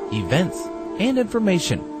promotions, events, and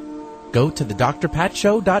information. Go to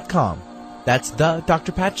thedrpatshow.com. That's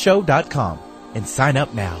thedrpatshow.com and sign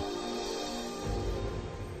up now.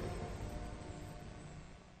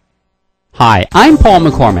 Hi, I'm Paul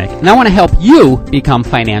McCormick, and I want to help you become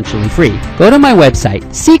financially free. Go to my website,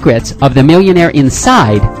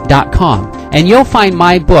 secretsofthemillionaire.inside.com, and you'll find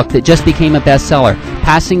my book that just became a bestseller,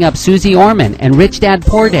 Passing Up Susie Orman and Rich Dad,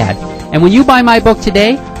 Poor Dad. And when you buy my book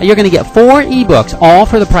today, you're going to get 4 ebooks, all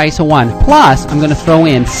for the price of 1. Plus, I'm going to throw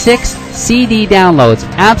in 6 CD downloads,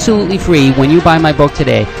 absolutely free, when you buy my book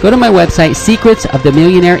today. Go to my website,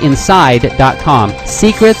 secretsofthemillionaireinside.com.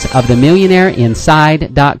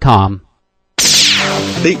 secretsofthemillionaireinside.com.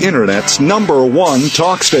 The Internet's #1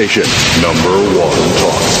 talk station. #1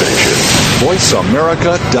 talk station.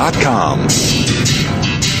 VoiceAmerica.com.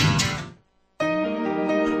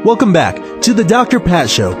 Welcome back to the Dr. Pat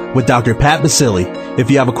Show with Dr. Pat Basili. If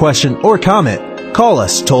you have a question or comment, call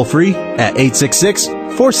us toll-free at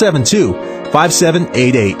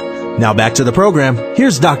 866-472-5788. Now back to the program.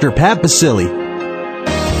 Here's Dr. Pat Basili.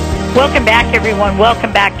 Welcome back, everyone.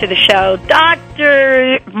 Welcome back to the show.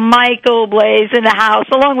 Dr. Michael Blaze in the house,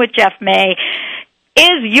 along with Jeff May.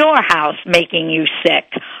 Is your house making you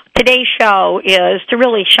sick? Today's show is to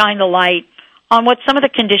really shine the light on what some of the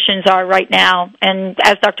conditions are right now, and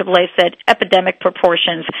as Dr. Blaze said, epidemic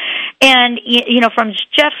proportions. And, from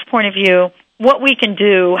Jeff's point of view, what we can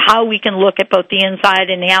do, how we can look at both the inside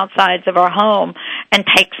and the outsides of our home and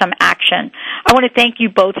take some action. I want to thank you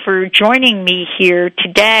both for joining me here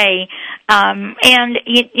today, and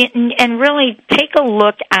really take a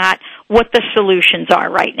look at what the solutions are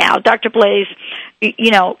right now. Dr. Blaze,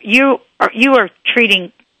 you are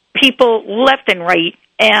treating people left and right,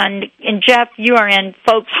 and Jeff, you are in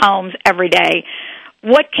folks' homes every day.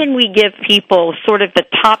 What can we give people, sort of the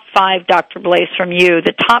top 5, Dr. Blaze, from you,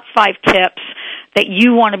 the top 5 tips that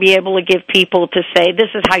you want to be able to give people to say,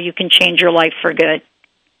 this is how you can change your life for good?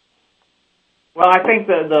 Well, I think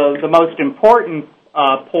the most important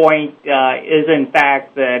point is, in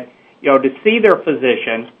fact, that, to see their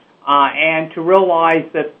physician and to realize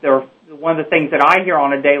that one of the things that I hear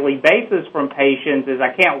on a daily basis from patients is,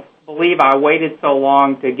 I can't believe I waited so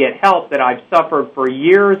long to get help, that I've suffered for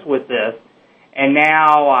years with this, and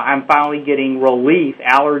now I'm finally getting relief,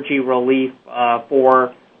 allergy relief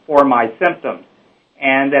for my symptoms.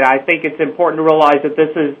 And that I think it's important to realize that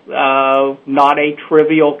this is not a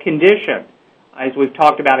trivial condition. As we've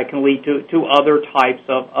talked about, it can lead to other types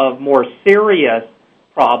of more serious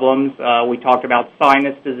problems. We talked about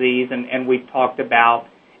sinus disease, and we've talked about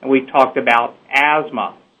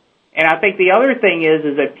asthma. And I think the other thing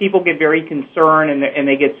is that people get very concerned and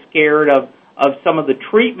they get scared of some of the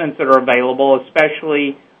treatments that are available,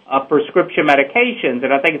 especially prescription medications.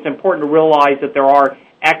 And I think it's important to realize that there are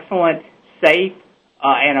excellent, safe,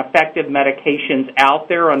 and effective medications out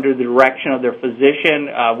there under the direction of their physician.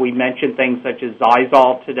 We mentioned things such as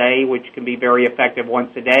Zysol today, which can be very effective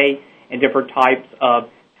once a day, and different types of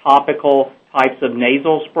topical types of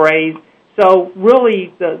nasal sprays. So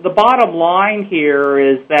really, the bottom line here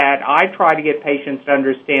is that I try to get patients to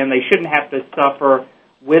understand they shouldn't have to suffer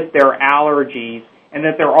with their allergies, and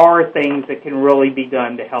that there are things that can really be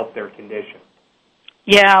done to help their condition.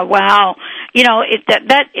 Yeah, wow.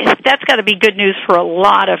 That's got to be good news for a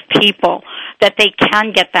lot of people, that they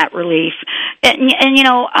can get that relief. And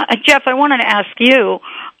Jeff, I wanted to ask you,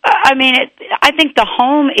 I think the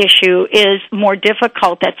home issue is more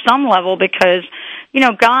difficult at some level because,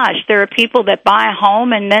 there are people that buy a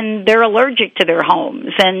home and then they're allergic to their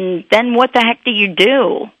homes. And then what the heck do you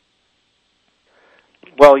do?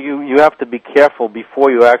 Well, you have to be careful before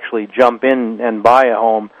you actually jump in and buy a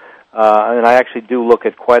home. And I actually do look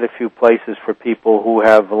at quite a few places for people who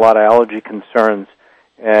have a lot of allergy concerns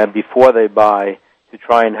before they buy, to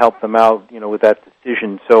try and help them out, with that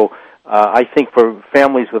decision. So I think for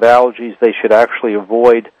families with allergies, they should actually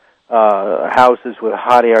avoid houses with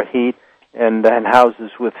hot air heat and houses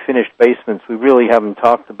with finished basements. We really haven't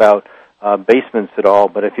talked about basements at all,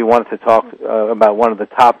 but if you wanted to talk about one of the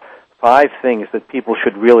top 5 things that people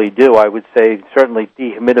should really do, I would say certainly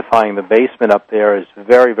dehumidifying the basement up there is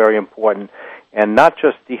very, very important. And not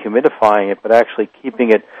just dehumidifying it, but actually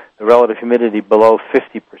keeping it, the relative humidity below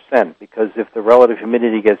 50%, because if the relative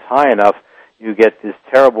humidity gets high enough, you get these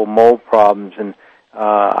terrible mold problems. And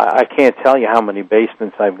I can't tell you how many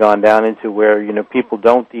basements I've gone down into where, people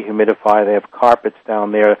don't dehumidify. They have carpets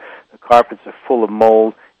down there. The carpets are full of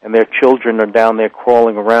mold, and their children are down there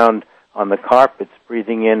crawling around on the carpets,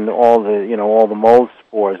 breathing in all the mold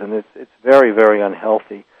spores, and it's very, very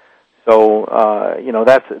unhealthy. So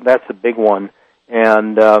that's a big one.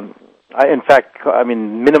 And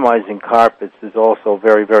minimizing carpets is also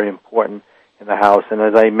very, very important in the house. And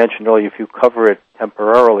as I mentioned earlier, if you cover it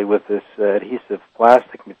temporarily with this adhesive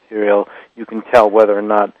plastic material, you can tell whether or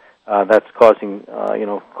not that's causing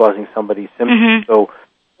somebody symptoms. Mm-hmm. So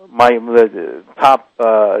the top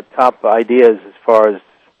ideas as far as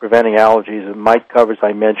preventing allergies, mite covers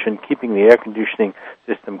I mentioned, keeping the air conditioning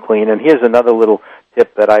system clean. And here's another little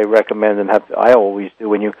tip that I recommend and I always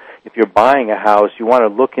do. If you're buying a house, you want to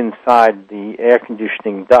look inside the air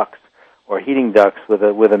conditioning ducts or heating ducts with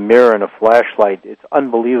a mirror and a flashlight. It's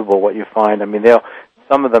unbelievable what you find. I mean,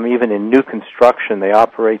 some of them, even in new construction, they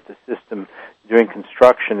operate the system during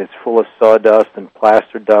construction. It's full of sawdust and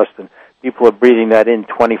plaster dust, and people are breathing that in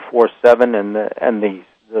 24/7, and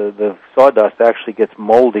the sawdust actually gets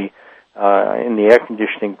moldy in the air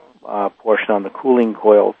conditioning portion on the cooling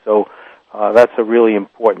coil. So that's a really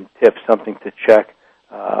important tip, something to check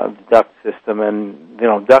the duct system. And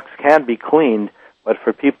ducts can be cleaned, but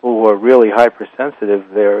for people who are really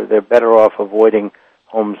hypersensitive, they're better off avoiding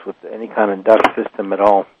homes with any kind of duct system at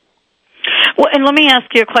all. Well, and let me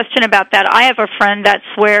ask you a question about that. I have a friend that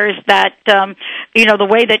swears that, the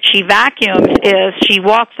way that she vacuums is she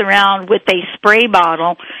walks around with a spray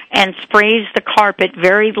bottle and sprays the carpet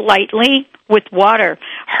very lightly with water.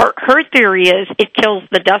 Her theory is it kills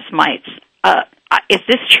the dust mites. Is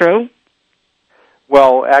this true?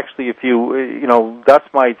 Well, actually, if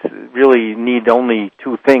dust mites really need only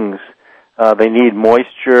two things. They need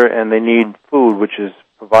moisture and they need food, which is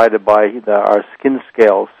provided by our skin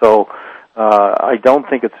scales. So I don't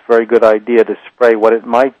think it's a very good idea to spray. What it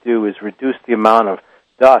might do is reduce the amount of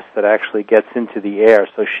dust that actually gets into the air.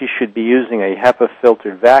 So she should be using a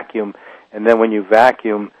HEPA-filtered vacuum, and then when you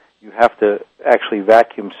vacuum, you have to actually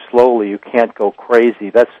vacuum slowly. You can't go crazy.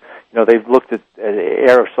 They've looked at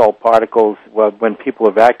aerosol particles when people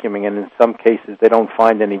are vacuuming, and in some cases they don't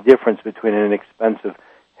find any difference between an inexpensive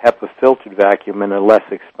HEPA-filtered vacuum and a less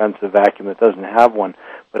expensive vacuum that doesn't have one.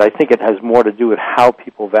 But I think it has more to do with how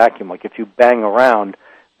people vacuum. Like if you bang around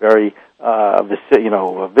very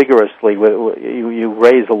vigorously, you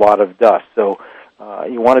raise a lot of dust. So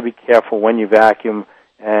you want to be careful when you vacuum.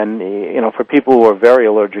 And, for people who are very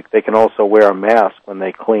allergic, they can also wear a mask when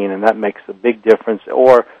they clean, and that makes a big difference.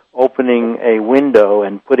 Or opening a window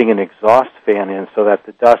and putting an exhaust fan in so that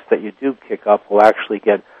the dust that you do kick up will actually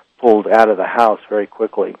get pulled out of the house very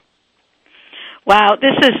quickly. Wow,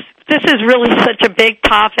 this is really such a big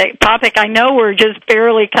topic. I know we're just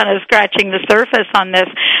barely kind of scratching the surface on this.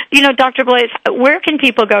 Dr. Blaze, where can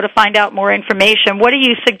people go to find out more information? What do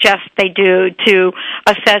you suggest they do to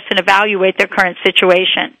assess and evaluate their current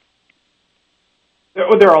situation?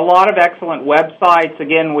 There are a lot of excellent websites.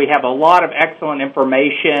 Again, we have a lot of excellent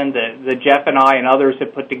information that Jeff and I and others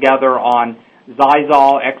have put together on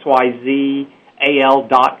Xyzal,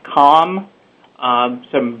 XYZAL.com.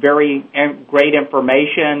 Some very great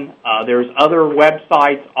information. There's other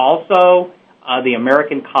websites also. The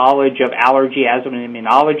American College of Allergy, Asthma and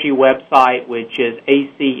Immunology website, which is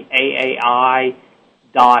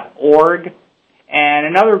acaai.org. And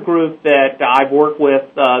another group that I've worked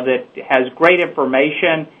with that has great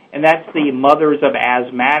information, and that's the Mothers of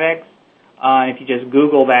Asthmatics. If you just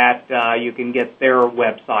Google that, you can get their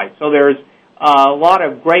website. So there's a lot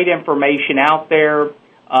of great information out there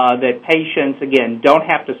that patients, again, don't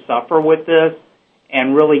have to suffer with this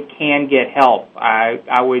and really can get help. I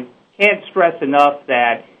can't stress enough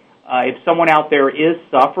that if someone out there is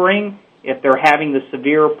suffering, if they're having the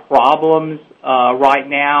severe problems right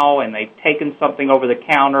now and they've taken something over the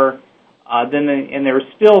counter, and they're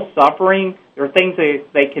still suffering, there are things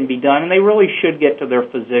that can be done, and they really should get to their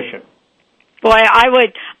physician. Boy,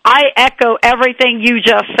 I echo everything you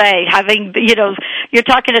just say. You're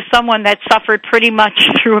talking to someone that suffered pretty much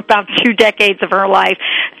through about 2 decades of her life.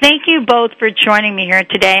 Thank you both for joining me here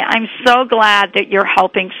today. I'm so glad that you're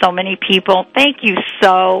helping so many people. Thank you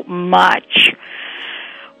so much.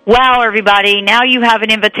 Wow, everybody, now you have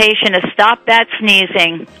an invitation to stop that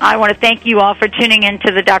sneezing. I want to thank you all for tuning in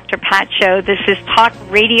to the Dr. Pat Show. This is Talk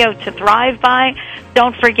Radio to Thrive By.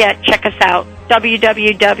 Don't forget, check us out,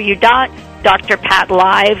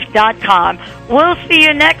 www.drpatlive.com. We'll see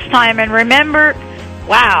you next time, and remember,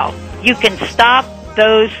 wow, you can stop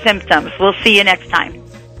those symptoms. We'll see you next time.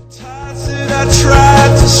 I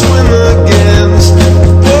tried to swim against,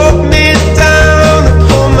 broke me down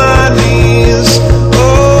upon my knees.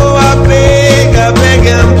 Oh, I beg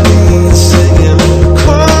and please, singing,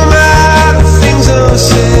 come out the things I've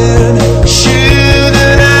said. Shoot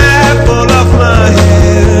an apple off my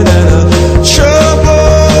head, and a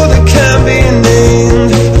trouble that can't be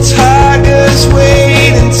named. Tigers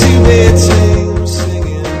waiting to be tamed,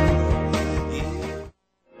 singing.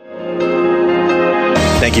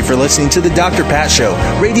 Thank you for listening to the Dr. Pat Show,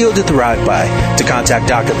 radio to thrive by. To contact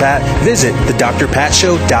Dr. Pat, visit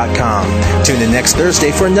thedrpatshow.com. Tune in next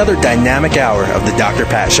Thursday for another dynamic hour of the Dr.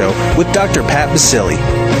 Pat Show with Dr. Pat Basile.